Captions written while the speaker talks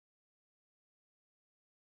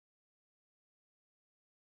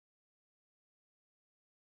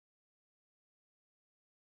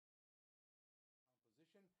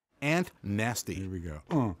and nasty. Here we go.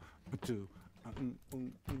 2.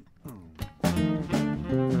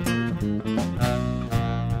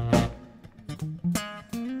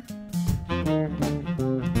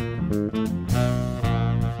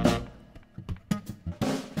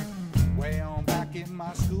 Way on back in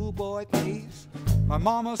my schoolboy days, my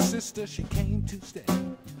mama's sister, she came to stay.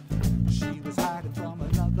 She was hiding from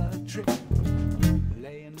another trick,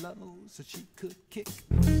 laying low so she could kick.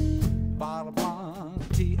 Bottle blonde,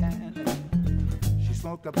 tea and she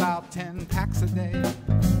smoked about 10 packs a day.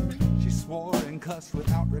 She swore and cussed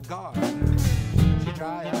without regard. She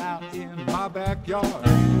tried it out in my backyard.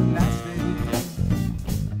 Nasty,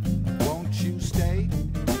 won't you stay?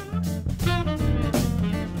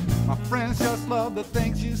 My friends just love the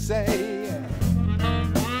things you say.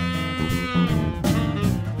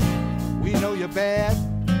 We know you're bad,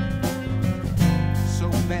 so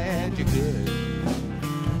bad you're good.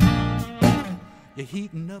 You're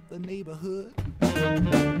heating up the neighborhood.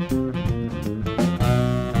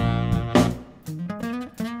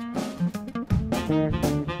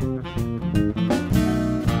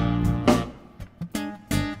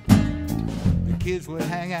 The kids would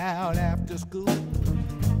hang out after school,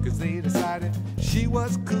 'cause they decided she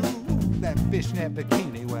was cool. That fishnet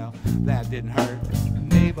bikini, well, that didn't hurt. The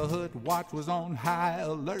neighborhood watch was on high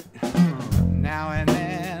alert. Now and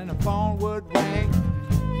then a phone would ring.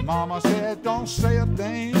 Mama said, don't say a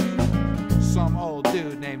thing. Some old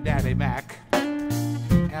dude named Daddy Mac,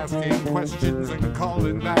 asking questions and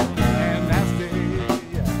calling back. And nasty,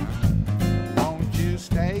 won't you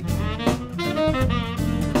stay?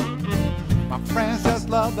 My friends just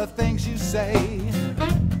love the things you say.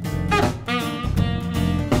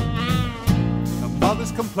 The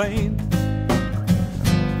mothers complain,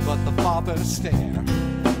 but the fathers stare.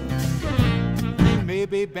 We may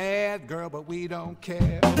be bad, girl, but we don't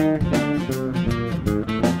care.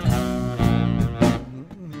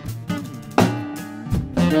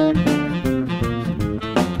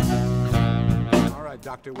 All right,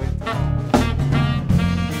 Dr. Witt.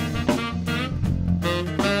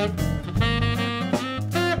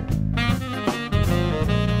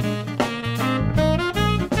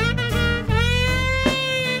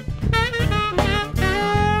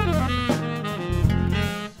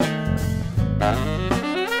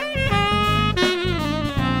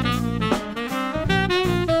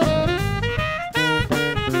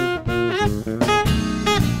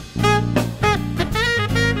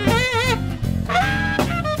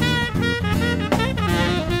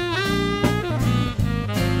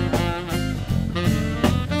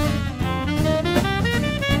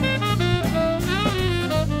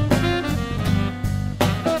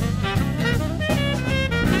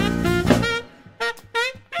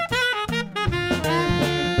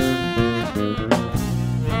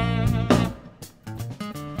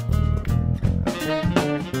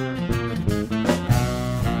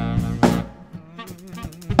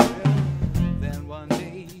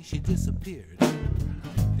 Disappeared.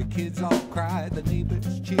 The kids all cried, the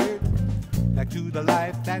neighbors cheered. Back to the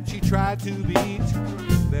life that she tried to beat.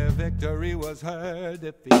 Their victory was her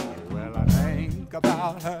defeat. Well, I think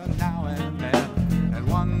about her now and then, and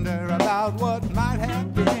wonder about what might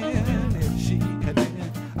have been if she had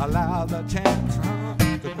been allowed the chance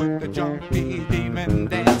to quit the junkie demon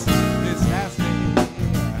dance. Miss Nasty,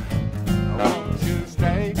 won't you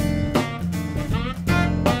stay?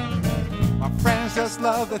 My friends just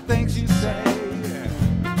love the things you say.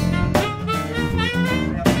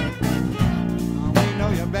 We know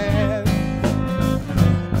you're bad,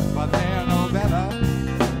 but they're no better.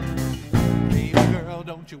 Baby girl,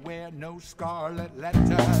 don't you wear no scarlet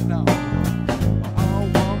letter, no. Oh,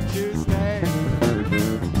 won't you stay?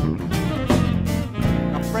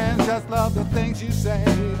 My friends just love the things you say,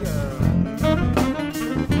 girl.